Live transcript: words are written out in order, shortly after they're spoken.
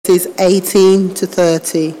verses 18 to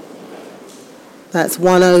 30. That's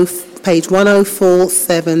page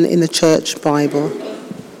 1047 in the Church Bible.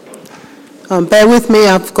 Bear with me,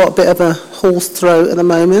 I've got a bit of a hoarse throat at the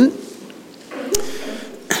moment.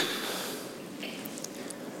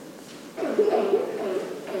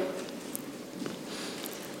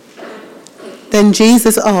 Then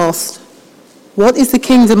Jesus asked, "What is the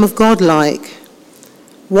kingdom of God like?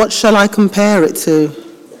 What shall I compare it to?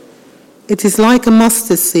 It is like a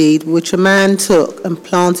mustard seed which a man took and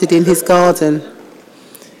planted in his garden.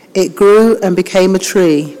 It grew and became a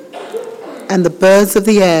tree, and the birds of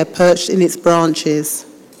the air perched in its branches."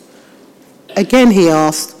 Again he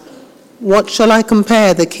asked, "What shall I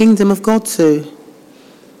compare the kingdom of God to?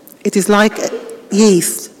 It is like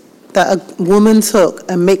yeast that a woman took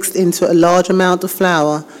and mixed into a large amount of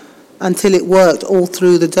flour until it worked all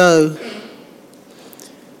through the dough."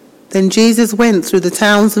 Then Jesus went through the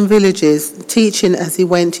towns and villages, teaching as he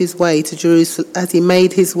made his way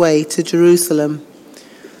to Jerusalem.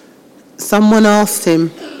 Someone asked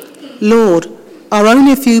him, "Lord, are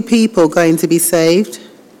only a few people going to be saved?"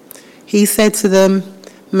 He said to them,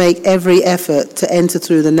 "Make every effort to enter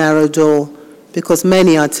through the narrow door, because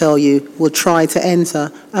many, I tell you, will try to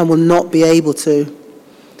enter and will not be able to.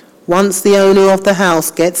 Once the owner of the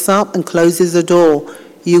house gets up and closes the door,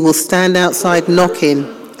 you will stand outside knocking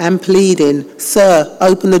and pleading, 'Sir,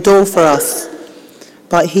 open the door for us.'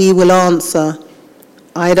 But he will answer,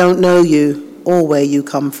 'I don't know you or where you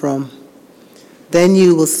come from.' Then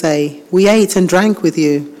you will say, 'We ate and drank with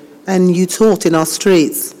you, and you taught in our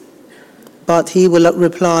streets.' But he will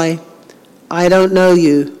reply, 'I don't know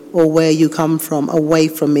you or where you come from. Away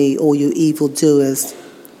from me, all you evildoers.'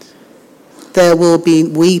 There will be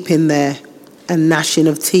weeping there and gnashing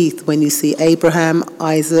of teeth when you see Abraham,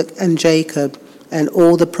 Isaac, and Jacob, and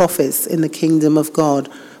all the prophets in the kingdom of God,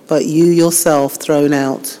 but you yourself thrown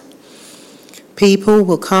out. People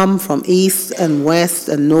will come from east and west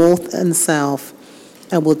and north and south,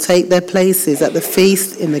 and will take their places at the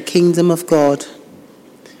feast in the kingdom of God.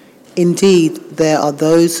 Indeed, there are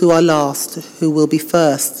those who are last who will be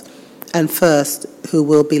first, and first who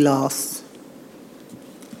will be last."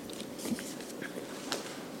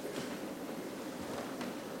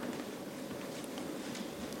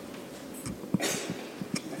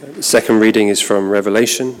 The second reading is from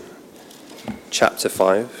Revelation, chapter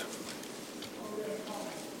 5.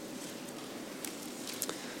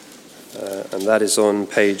 And that is on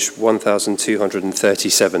page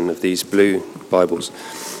 1237 of these blue Bibles.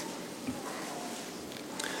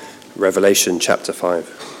 Revelation chapter 5.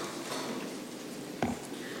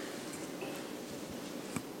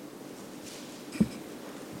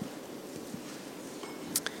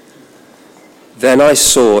 Then I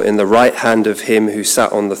saw in the right hand of him who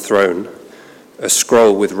sat on the throne a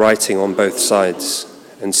scroll with writing on both sides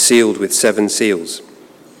and sealed with 7 seals.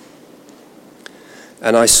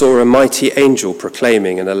 And I saw a mighty angel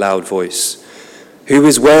proclaiming in a loud voice, "Who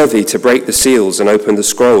is worthy to break the seals and open the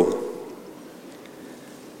scroll?"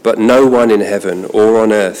 But no one in heaven or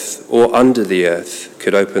on earth or under the earth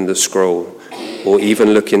could open the scroll or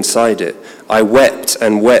even look inside it. I wept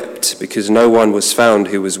and wept because no one was found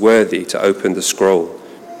who was worthy to open the scroll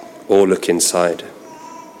or look inside.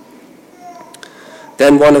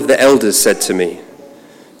 Then one of the elders said to me,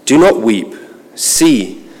 "Do not weep.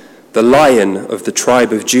 See, the Lion of the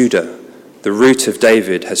tribe of Judah, the Root of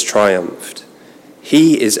David, has triumphed.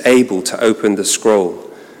 He is able to open the scroll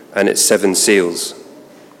and its 7 seals."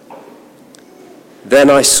 Then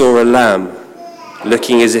I saw a lamb,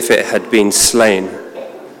 looking as if it had been slain,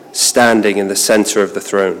 standing in the center of the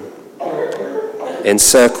throne,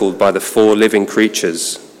 encircled by the 4 living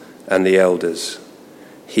creatures and the elders.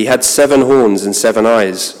 He had 7 horns and 7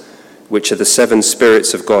 eyes, which are the 7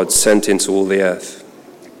 spirits of God sent into all the earth.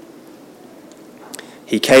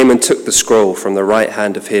 He came and took the scroll from the right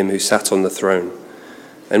hand of him who sat on the throne.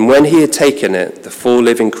 And when he had taken it, the 4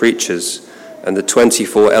 living creatures and the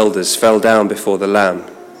 24 elders fell down before the Lamb.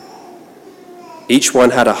 Each one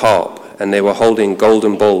had a harp, and they were holding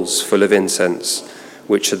golden bowls full of incense,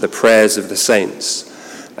 which are the prayers of the saints.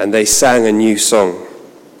 And they sang a new song.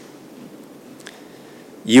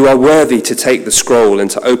 "You are worthy to take the scroll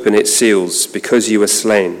and to open its seals, because you were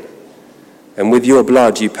slain. And with your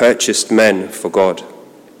blood you purchased men for God,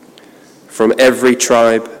 from every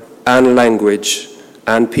tribe and language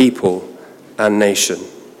and people and nation.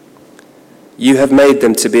 You have made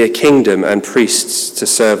them to be a kingdom and priests to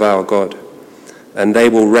serve our God, and they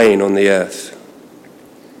will reign on the earth."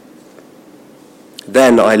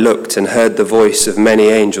 Then I looked and heard the voice of many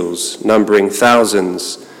angels, numbering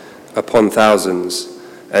thousands upon thousands,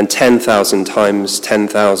 and 10,000 times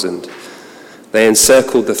 10,000, They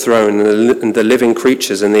encircled the throne and the living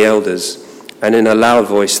creatures and the elders, and in a loud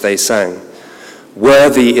voice they sang,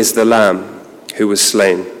 "Worthy is the Lamb who was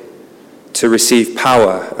slain, to receive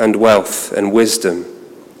power and wealth and wisdom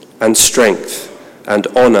and strength and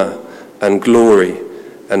honor and glory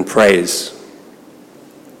and praise."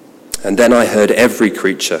 And then I heard every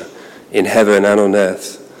creature in heaven and on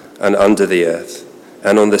earth and under the earth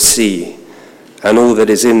and on the sea and all that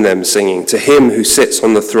is in them singing, "To him who sits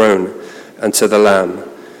on the throne and to the Lamb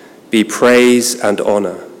be praise and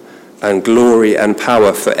honor and glory and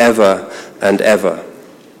power forever and ever."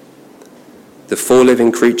 The 4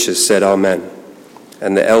 living creatures said, "Amen,"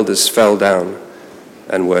 and the elders fell down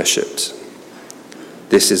and worshipped.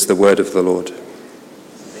 This is the word of the Lord.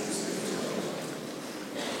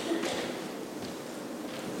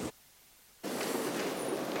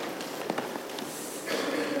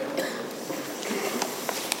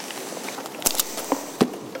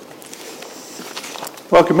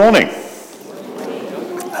 Well, good morning.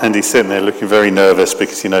 Andy's sitting there looking very nervous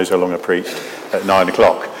because he knows how long I preached at 9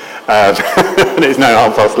 o'clock. And it's now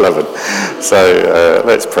 11:30. So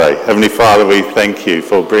let's pray. Heavenly Father, we thank you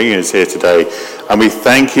for bringing us here today. And we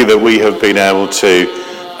thank you that we have been able to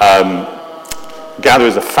gather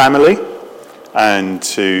as a family and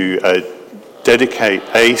to dedicate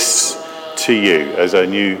ACE to you as a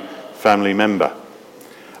new family member.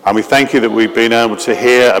 And we thank you that we've been able to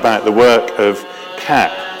hear about the work of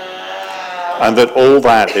CAP, and that all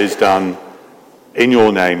that is done in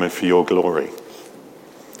your name and for your glory.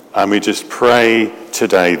 And we just pray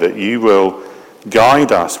today that you will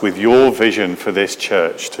guide us with your vision for this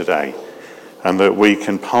church today, and that we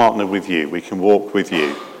can partner with you, we can walk with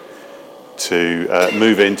you to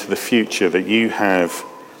move into the future that you have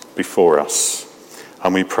before us.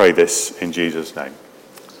 And we pray this in Jesus' name.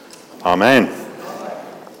 Amen.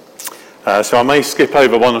 So I may skip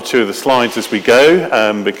over one or two of the slides as we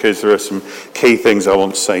go, because there are some key things I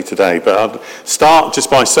want to say today. But I'll start just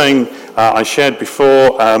by saying, I shared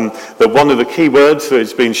before that one of the key words that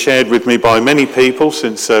has been shared with me by many people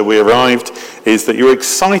since we arrived is that you're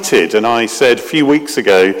excited. And I said a few weeks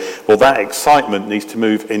ago, well, that excitement needs to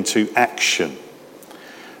move into action.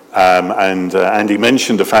 And Andy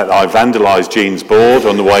mentioned the fact that I vandalised Jean's board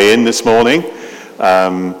on the way in this morning.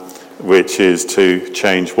 Which is to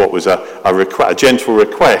change what was a gentle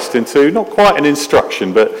request into not quite an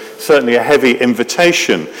instruction, but certainly a heavy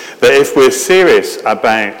invitation, that if we're serious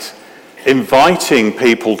about inviting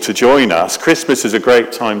people to join us, Christmas is a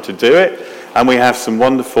great time to do it, and we have some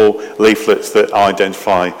wonderful leaflets that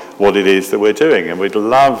identify what it is that we're doing, and we'd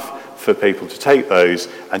love for people to take those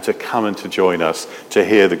and to come and to join us to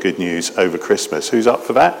hear the good news over Christmas. Who's up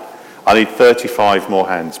for that? I need 35 more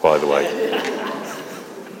hands, by the way.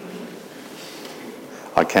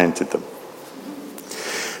 I counted them.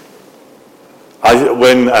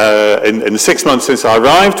 In the 6 months since I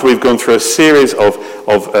arrived, we've gone through a series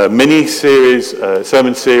of mini-series,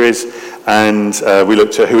 sermon series, and we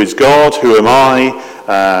looked at who is God, who am I,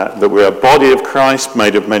 that we're a body of Christ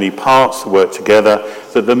made of many parts that work together,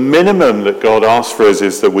 that the minimum that God asks for us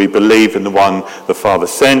is that we believe in the one the Father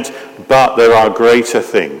sent, but there are greater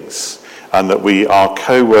things, and that we are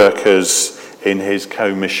co-workers in his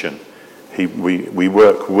co-mission. We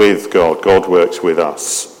work with God. God works with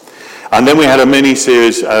us. And then we had a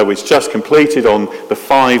mini-series which just completed on the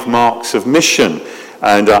 5 marks of mission.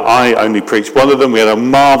 And I only preached one of them. We had a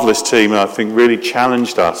marvellous team, and I think really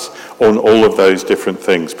challenged us on all of those different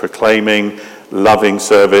things. Proclaiming, loving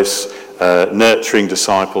service, nurturing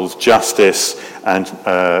disciples, justice, and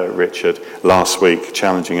Richard last week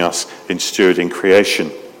challenging us in stewarding creation.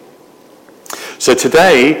 So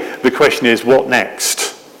today, the question is, what next?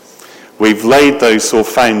 We've laid those sort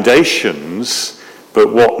of foundations,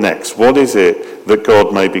 but what next? What is it that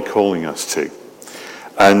God may be calling us to?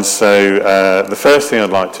 And so the first thing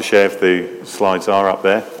I'd like to share, if the slides are up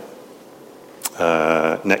there,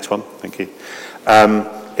 next one, thank you,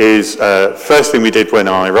 is first thing we did when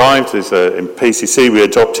I arrived is in PCC we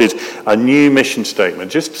adopted a new mission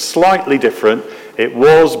statement, just slightly different. It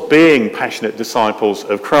was being passionate disciples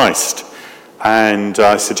of Christ. And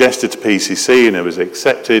I suggested to PCC, and it was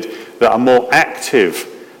accepted, that a more active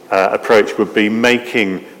approach would be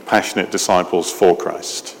making passionate disciples for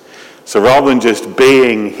Christ. So rather than just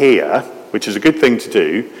being here, which is a good thing to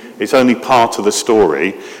do, it's only part of the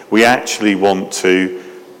story, we actually want to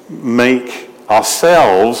make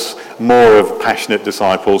ourselves more of passionate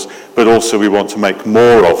disciples, but also we want to make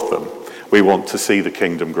more of them. We want to see the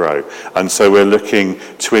kingdom grow. And so we're looking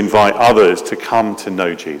to invite others to come to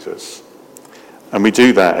know Jesus. And we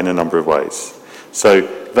do that in a number of ways. So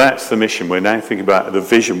that's the mission. We're now thinking about the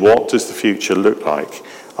vision. What does the future look like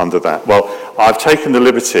under that? Well, I've taken the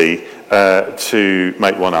liberty to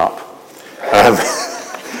make one up.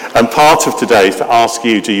 And part of today is to ask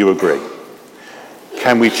you, do you agree?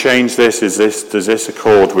 Can we change this? Does this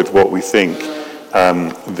accord with what we think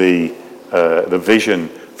the vision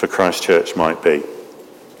for Christ Church might be?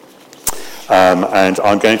 And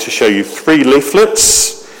I'm going to show you 3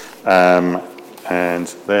 leaflets. And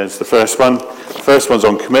there's the first one. The first one's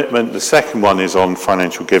on commitment. The second one is on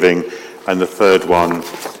financial giving. And the third one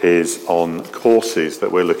is on courses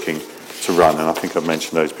that we're looking to run. And I think I've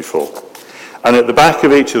mentioned those before. And at the back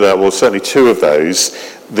of each of those, well, certainly 2 of those,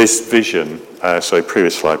 this vision,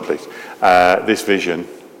 previous slide, please. This vision,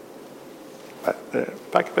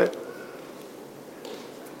 back a bit.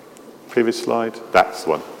 Previous slide, that's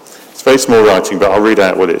the one. It's very small writing, but I'll read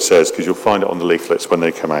out what it says because you'll find it on the leaflets when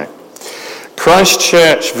they come out. Christ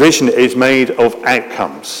Church vision is made of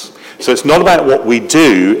outcomes. So it's not about what we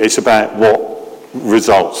do, it's about what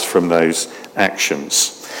results from those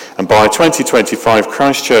actions. And by 2025,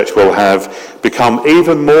 Christ Church will have become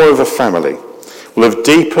even more of a family, will have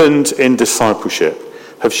deepened in discipleship,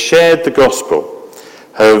 have shared the gospel,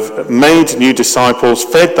 have made new disciples,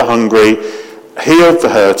 fed the hungry, healed the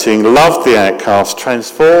hurting, loved the outcast,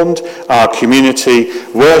 transformed our community,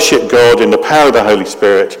 worshipped God in the power of the Holy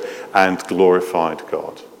Spirit, and glorified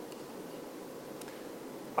God.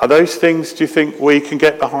 Are those things, do you think, we can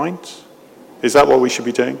get behind? Is that what we should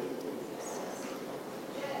be doing?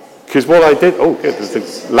 Because what I did, oh good,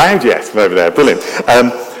 there's a loud yes from over there, brilliant.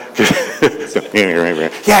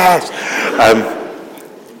 Yes!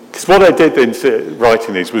 Because what I did in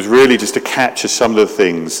writing these was really just to capture some of the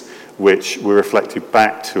things which were reflected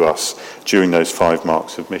back to us during those 5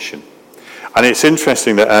 marks of mission. And it's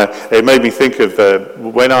interesting that it made me think of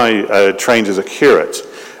when I trained as a curate.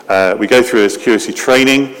 We go through this curacy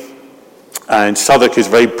training, and Southwark is a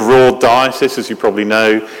very broad diocese, as you probably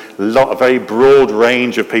know, a very broad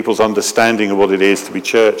range of people's understanding of what it is to be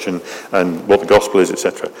church and what the gospel is,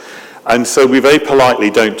 etc. And so we very politely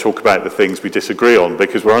don't talk about the things we disagree on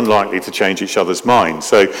because we're unlikely to change each other's minds.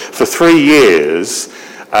 So for 3 years,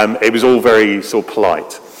 it was all very sort of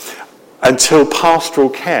polite. Until pastoral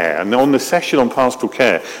care, and on the session on pastoral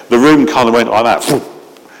care, the room kind of went like that,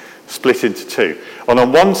 split into 2. And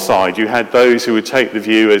on one side, you had those who would take the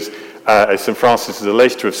view, as St. Francis is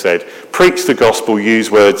alleged to have said, preach the gospel,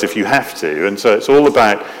 use words if you have to. And so it's all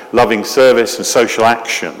about loving service and social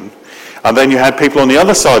action. And then you had people on the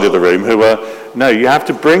other side of the room who were, no, you have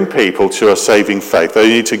to bring people to a saving faith. They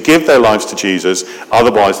need to give their lives to Jesus,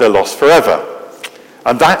 otherwise they're lost forever.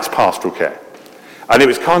 And that's pastoral care. And it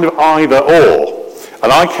was kind of either or.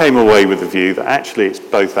 And I came away with the view that actually it's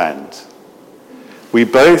both and. We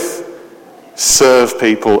both serve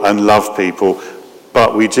people and love people,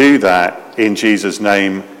 but we do that in Jesus'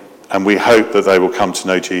 name, and we hope that they will come to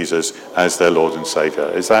know Jesus as their Lord and Saviour.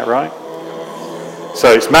 Is that right?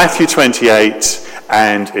 So it's Matthew 28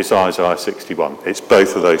 and it's Isaiah 61. It's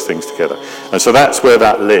both of those things together. And so that's where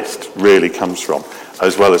that list really comes from,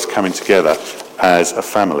 as well as coming together as a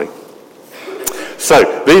family.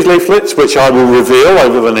 So these leaflets, which I will reveal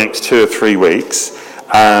over the next 2 or 3 weeks,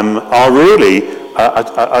 are really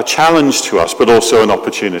a challenge to us, but also an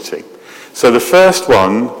opportunity. So the first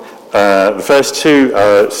one, the first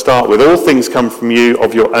 2 start with, all things come from you,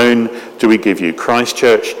 of your own do we give you. Christ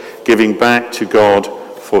Church, giving back to God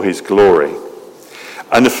for his glory.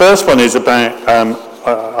 And the first one is about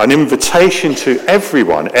an invitation to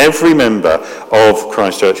everyone, every member of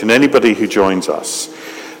Christ Church and anybody who joins us,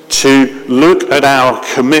 to look at our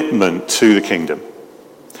commitment to the kingdom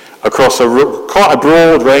across quite a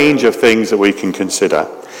broad range of things that we can consider.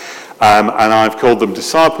 And I've called them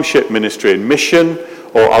discipleship, ministry and mission,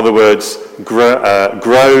 or other words,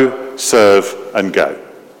 grow, serve and go.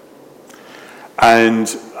 And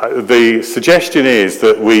the suggestion is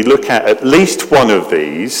that we look at least one of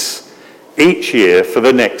these each year for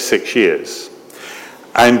the next 6 years.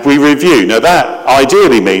 And we review. Now that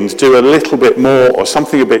ideally means do a little bit more or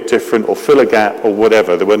something a bit different or fill a gap or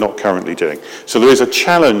whatever that we're not currently doing. So there is a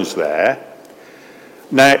challenge there.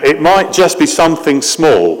 Now it might just be something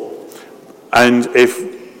small. And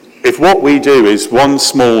if what we do is one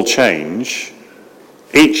small change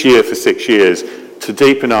each year for 6 years to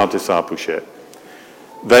deepen our discipleship,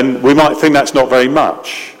 then we might think that's not very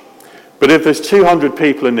much. But if there's 200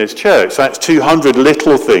 people in this church, that's 200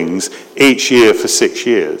 little things each year for 6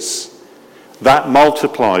 years. That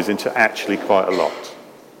multiplies into actually quite a lot.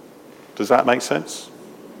 Does that make sense?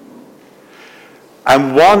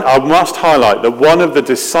 And I must highlight that one of the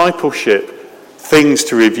discipleship things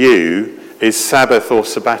to review is Sabbath or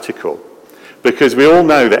sabbatical. Because we all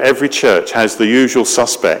know that every church has the usual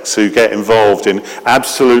suspects who get involved in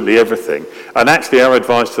absolutely everything. And actually our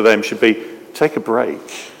advice to them should be, take a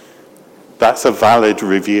break. That's a valid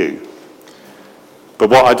review. But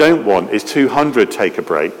what I don't want is 200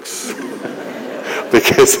 take-a-breaks,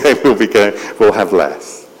 because then we'll have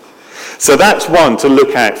less. So that's one to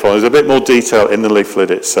look out for. There's a bit more detail in the leaflet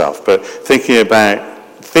itself, but thinking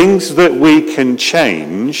about things that we can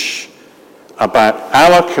change about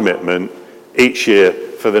our commitment each year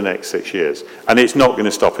for the next 6 years. And it's not going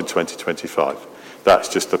to stop in 2025. That's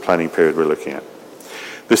just the planning period we're looking at.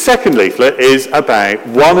 The second leaflet is about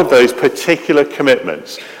one of those particular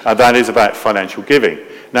commitments, and that is about financial giving.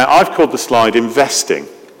 Now, I've called the slide investing,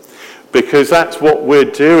 because that's what we're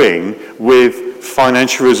doing with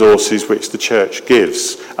financial resources which the church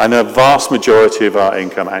gives, and a vast majority of our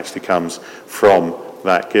income actually comes from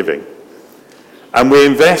that giving. And we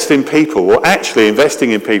invest in people. Well, actually,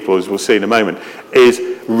 investing in people, as we'll see in a moment, is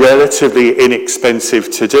relatively inexpensive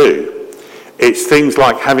to do. It's things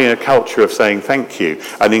like having a culture of saying thank you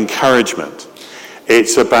and encouragement.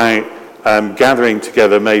 It's about gathering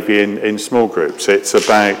together maybe in small groups. It's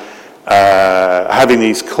about having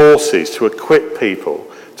these courses to equip people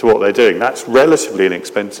to what they're doing. That's relatively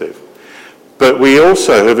inexpensive. But we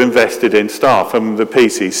also have invested in staff. And the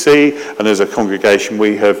PCC and as a congregation,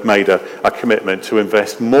 we have made a commitment to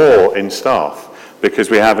invest more in staff,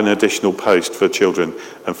 because we have an additional post for children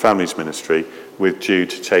and families ministry, with Jude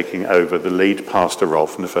taking over the lead pastor role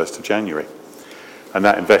from the 1st of January. And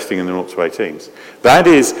that investing in the 0 to 18s. That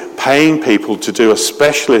is paying people to do a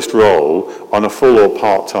specialist role on a full or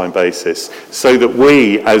part-time basis, so that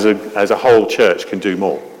we as a whole church can do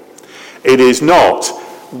more. It is not,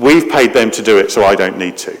 we've paid them to do it so I don't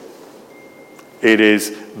need to. It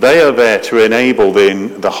is, they are there to enable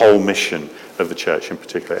the whole mission of the church in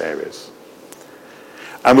particular areas.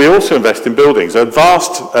 And we also invest in buildings. A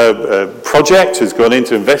vast project has gone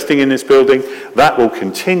into investing in this building. That will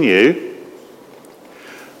continue.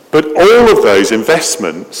 But all of those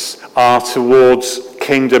investments are towards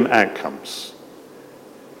kingdom outcomes.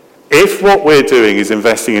 If what we're doing is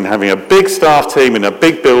investing in having a big staff team in a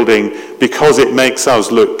big building because it makes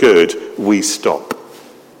us look good, we stop.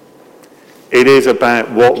 It is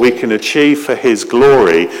about what we can achieve for his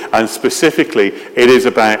glory, and specifically, it is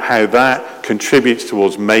about how that contributes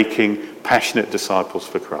towards making passionate disciples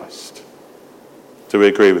for Christ. Do we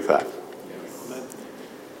agree with that? Yes.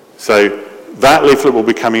 So that leaflet will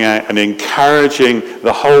be coming out and encouraging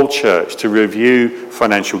the whole church to review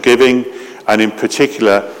financial giving, and in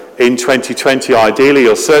particular, in 2020, ideally,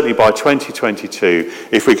 or certainly by 2022,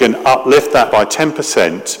 if we can uplift that by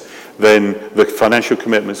 10%, then the financial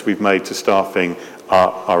commitments we've made to staffing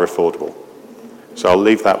are affordable. So I'll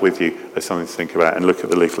leave that with you as something to think about, and look at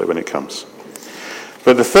the leaflet when it comes.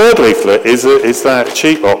 But the third leaflet is that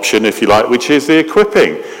cheap option, if you like, which is the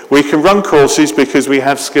equipping. We can run courses because we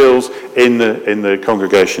have skills in the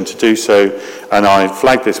congregation to do so. And I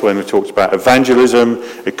flagged this when we talked about evangelism,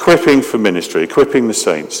 equipping for ministry, equipping the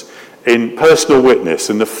saints. In personal witness,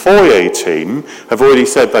 and the foyer team have already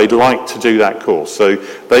said they'd like to do that course, so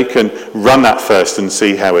they can run that first and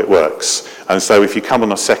see how it works. And so if you come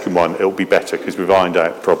on a second one, it'll be better, because we've ironed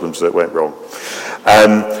out problems that went wrong.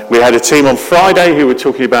 We had a team on Friday who were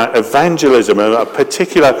talking about evangelism, a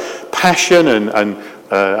particular passion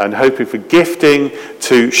and hoping for gifting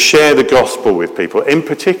to share the gospel with people. In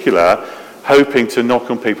particular, hoping to knock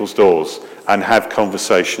on people's doors and have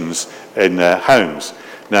conversations in their homes.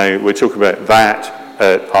 Now, we're talking about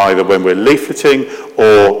that either when we're leafleting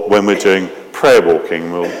or when we're doing prayer walking.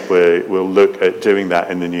 We'll look at doing that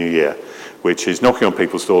in the new year, which is knocking on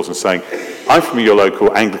people's doors and saying, I'm from your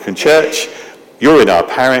local Anglican church, you're in our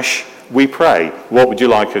parish, we pray. What would you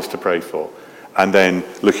like us to pray for? And then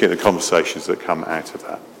looking at the conversations that come out of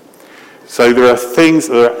that. So there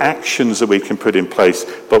are actions that we can put in place,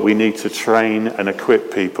 but we need to train and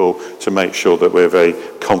equip people to make sure that we're very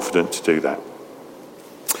confident to do that.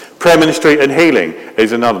 Prayer ministry and healing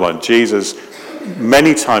is another one. Jesus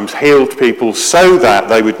many times healed people so that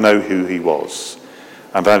they would know who he was.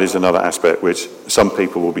 And that is another aspect which some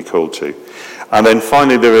people will be called to. And then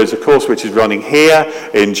finally, there is a course which is running here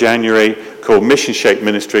in January called Mission Shaped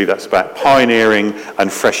Ministry. That's about pioneering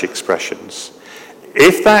and fresh expressions.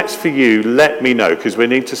 If that's for you, let me know, because we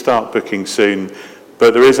need to start booking soon.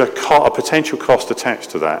 But there is a potential cost attached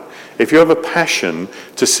to that. If you have a passion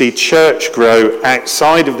to see church grow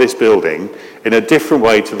outside of this building in a different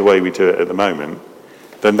way to the way we do it at the moment,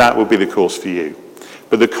 then that will be the course for you.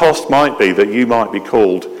 But the cost might be that you might be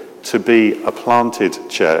called to be a planted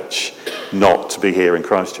church, not to be here in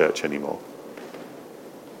Christchurch anymore.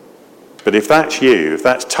 But if that's you, if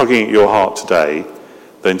that's tugging at your heart today,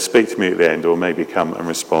 then speak to me at the end, or maybe come and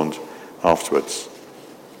respond afterwards.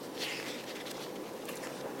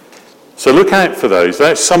 So look out for those.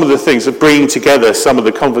 That's some of the things that bring together some of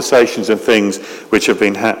the conversations and things which have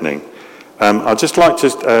been happening. I'd just like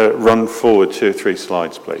to run forward 2 or 3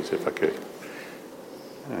 slides, please, if I could.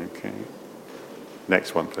 Okay.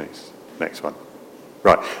 Next one, please. Next one.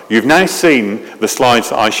 Right. You've now seen the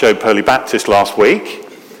slides that I showed Pearly Baptist last week.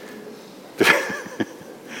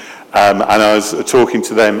 And I was talking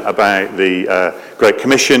to them about the Great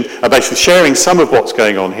Commission, basically sharing some of what's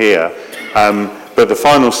going on here. But the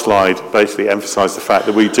final slide basically emphasised the fact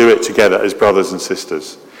that we do it together as brothers and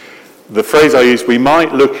sisters. The phrase I use, we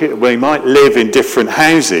might live in different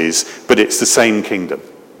houses, but it's the same kingdom.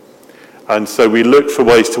 And so we look for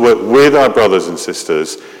ways to work with our brothers and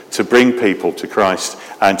sisters to bring people to Christ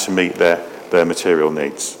and to meet their material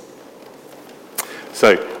needs.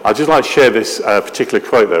 So I'd just like to share this particular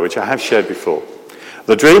quote there, which I have shared before.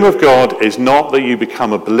 The dream of God is not that you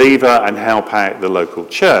become a believer and help out the local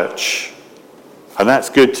church. And that's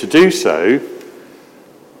good to do so.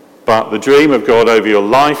 But the dream of God over your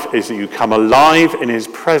life is that you come alive in his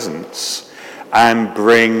presence and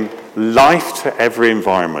bring life to every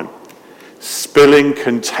environment, spilling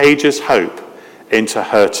contagious hope into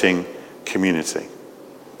hurting community.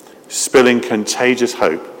 Spilling contagious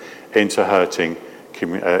hope into hurting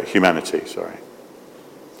humanity.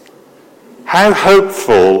 How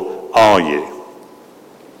hopeful are you?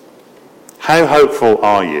 How hopeful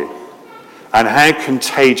are you? And how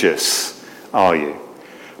contagious are you?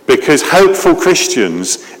 Because hopeful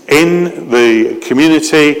Christians in the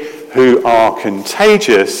community who are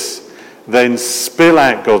contagious then spill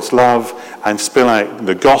out God's love and spill out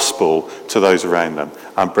the gospel to those around them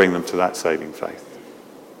and bring them to that saving faith.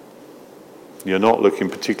 You're not looking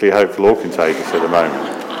particularly hopeful or contagious at the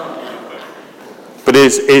moment. But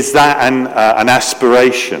is that an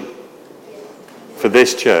aspiration for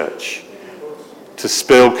this church to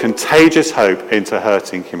spill contagious hope into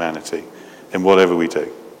hurting humanity in whatever we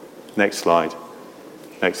do? Next slide.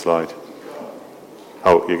 Next slide.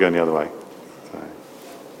 Oh, you're going the other way.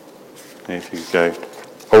 Sorry. If you go.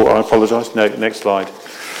 Oh, I apologise. No, next slide.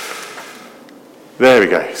 There we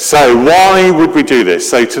go. So why would we do this?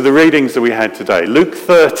 So to the readings that we had today, Luke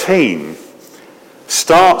 13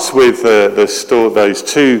 starts with those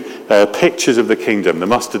 2 pictures of the kingdom, the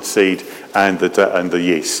mustard seed and the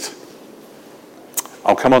yeast.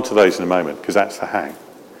 I'll come on to those in a moment because that's the how.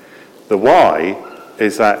 The why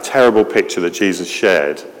is that terrible picture that Jesus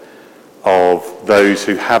shared of those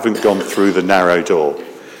who haven't gone through the narrow door.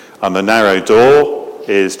 And the narrow door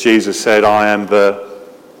is, Jesus said, I am the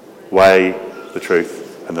way, the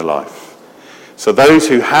truth, and the life. So those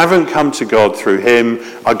who haven't come to God through him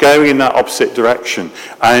are going in that opposite direction.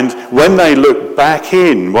 And when they look back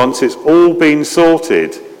in, once it's all been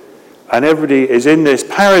sorted, and everybody is in this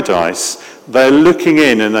paradise, they're looking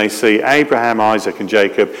in and they see Abraham, Isaac, and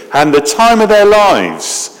Jacob and the time of their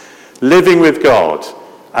lives living with God,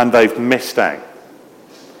 and they've missed out.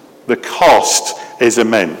 The cost is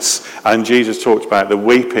immense. And Jesus talked about the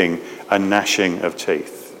weeping and gnashing of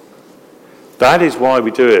teeth. That is why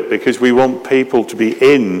we do it, because we want people to be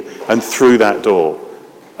in and through that door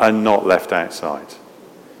and not left outside.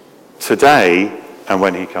 Today and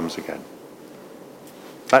when he comes again.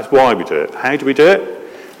 That's why we do it. How do we do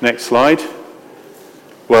it? Next slide.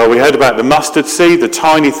 Well, we heard about the mustard seed, the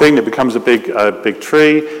tiny thing that becomes a big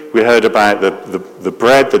tree. We heard about the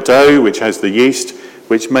bread, the dough, which has the yeast,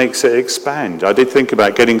 which makes it expand. I did think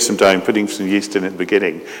about getting some dough and putting some yeast in at the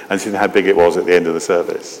beginning and seeing how big it was at the end of the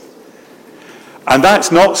service. And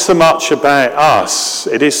that's not so much about us.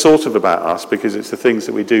 It is sort of about us because it's the things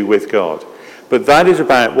that we do with God. But that is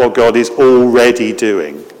about what God is already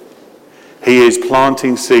doing. He is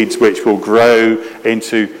planting seeds which will grow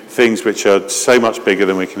into things which are so much bigger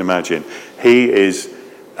than we can imagine. He is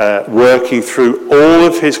working through all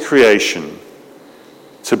of his creation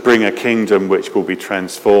to bring a kingdom which will be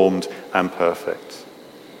transformed and perfect.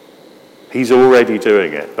 He's already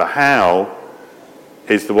doing it. The how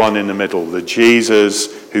is the one in the middle, the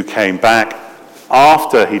Jesus who came back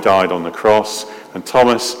after he died on the cross, and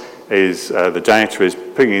Thomas is, the doubter, is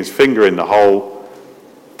putting his finger in the hole.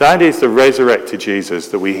 That is the resurrected Jesus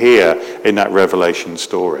that we hear in that Revelation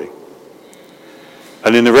story.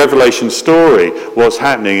 And in the Revelation story, what's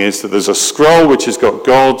happening is that there's a scroll which has got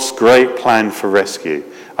God's great plan for rescue,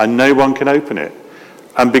 and no one can open it.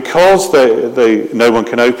 And because no one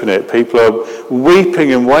can open it, people are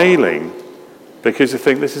weeping and wailing because they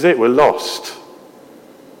think, this is it, we're lost.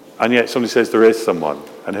 And yet somebody says there is someone.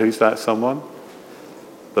 And who's that someone?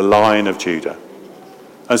 The Lion of Judah.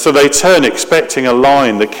 And so they turn expecting a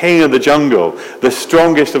lion, the king of the jungle, the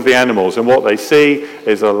strongest of the animals. And what they see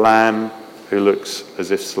is a lamb who looks as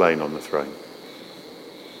if slain on the throne.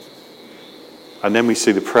 And then we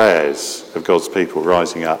see the prayers of God's people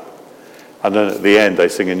rising up. And then at the end they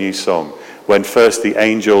sing a new song, when first the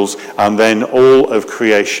angels and then all of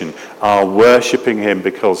creation are worshipping him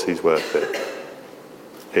because he's worth it.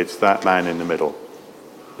 It's that man in the middle,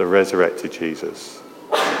 the resurrected Jesus.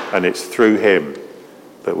 And it's through him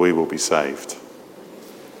that we will be saved.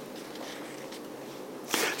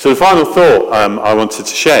 So the final thought I wanted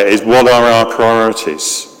to share is, what are our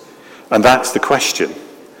priorities? And that's the question.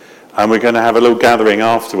 And we're going to have a little gathering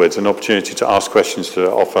afterwards, an opportunity to ask questions,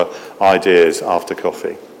 to offer ideas after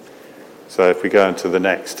coffee. So if we go into the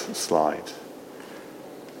next slide.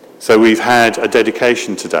 So we've had a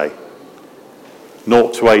dedication today.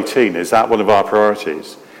 0 to 18, is that one of our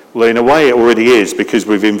priorities? Well, in a way it already is, because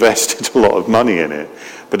we've invested a lot of money in it.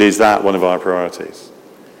 But is that one of our priorities?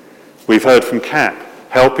 We've heard from CAP,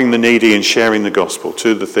 helping the needy and sharing the gospel,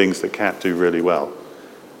 two of the things that CAP do really well.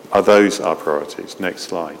 Are those our priorities? Next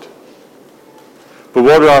slide. But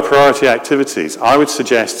what are our priority activities? I would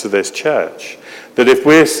suggest to this church that if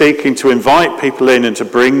we're seeking to invite people in and to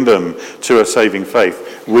bring them to a saving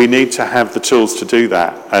faith, we need to have the tools to do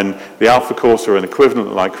that. And the Alpha Course, or an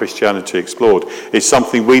equivalent like Christianity Explored, is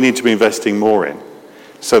something we need to be investing more in,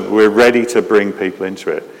 so that we're ready to bring people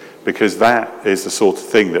into it, because that is the sort of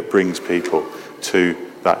thing that brings people to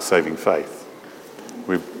that saving faith.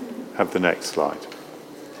 We have the next slide.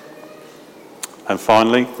 And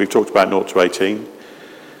finally, we've talked about 0 to 18.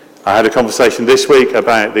 I had a conversation this week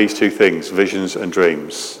about these two things, visions and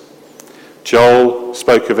dreams. Joel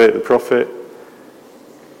spoke of it, the prophet.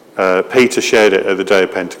 Peter shared it at the day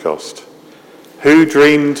of Pentecost. Who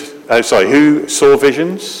saw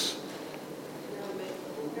visions?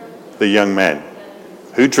 The young men.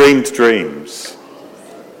 Who dreamed dreams?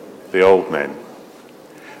 The old men.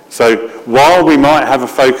 So while we might have a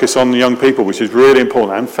focus on the young people, which is really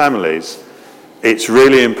important, and families, it's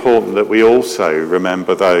really important that we also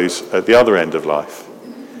remember those at the other end of life,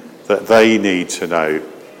 that they need to know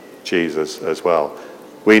Jesus as well.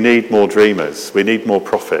 We need more dreamers. We need more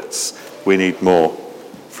prophets. We need more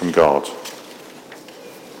from God.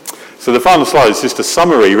 So the final slide is just a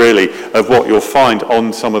summary, really, of what you'll find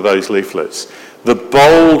on some of those leaflets. The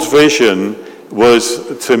bold vision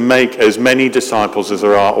was to make as many disciples as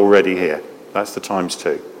there are already here. That's the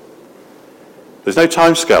 ×2. There's no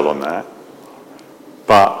time scale on that,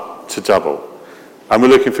 but to double. And we're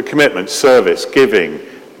looking for commitment, service, giving,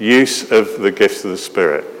 use of the gifts of the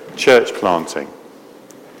Spirit, church planting.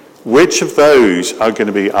 Which of those are going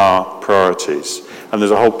to be our priorities? And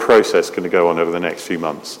there's a whole process going to go on over the next few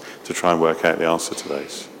months to try and work out the answer to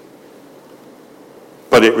those.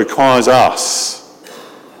 But it requires us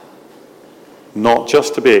not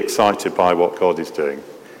just to be excited by what God is doing,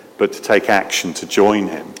 but to take action to join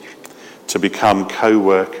him, to become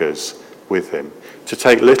co-workers with him, to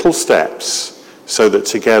take little steps so that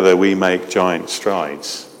together we make giant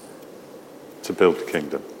strides to build the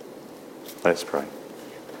kingdom. Let's pray.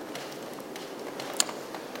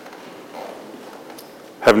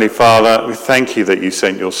 Heavenly Father, we thank you that you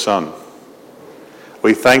sent your Son.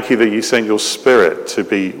 We thank you that you sent your Spirit to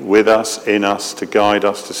be with us, in us, to guide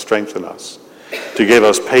us, to strengthen us, to give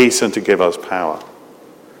us peace and to give us power.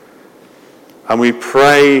 And we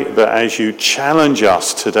pray that as you challenge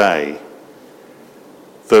us today,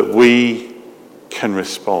 that we can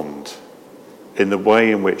respond in the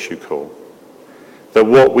way in which you call. That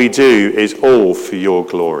what we do is all for your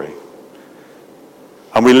glory.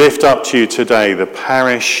 And we lift up to you today the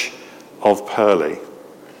parish of Purley,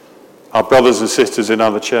 our brothers and sisters in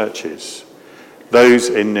other churches, those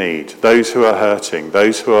in need, those who are hurting,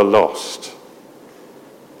 those who are lost.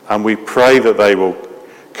 And we pray that they will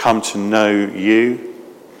come to know you,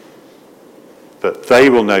 that they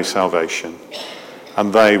will know salvation,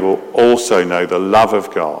 and they will also know the love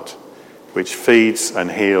of God, which feeds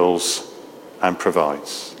and heals and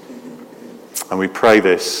provides. And we pray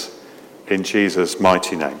this in Jesus'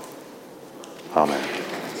 mighty name. Amen.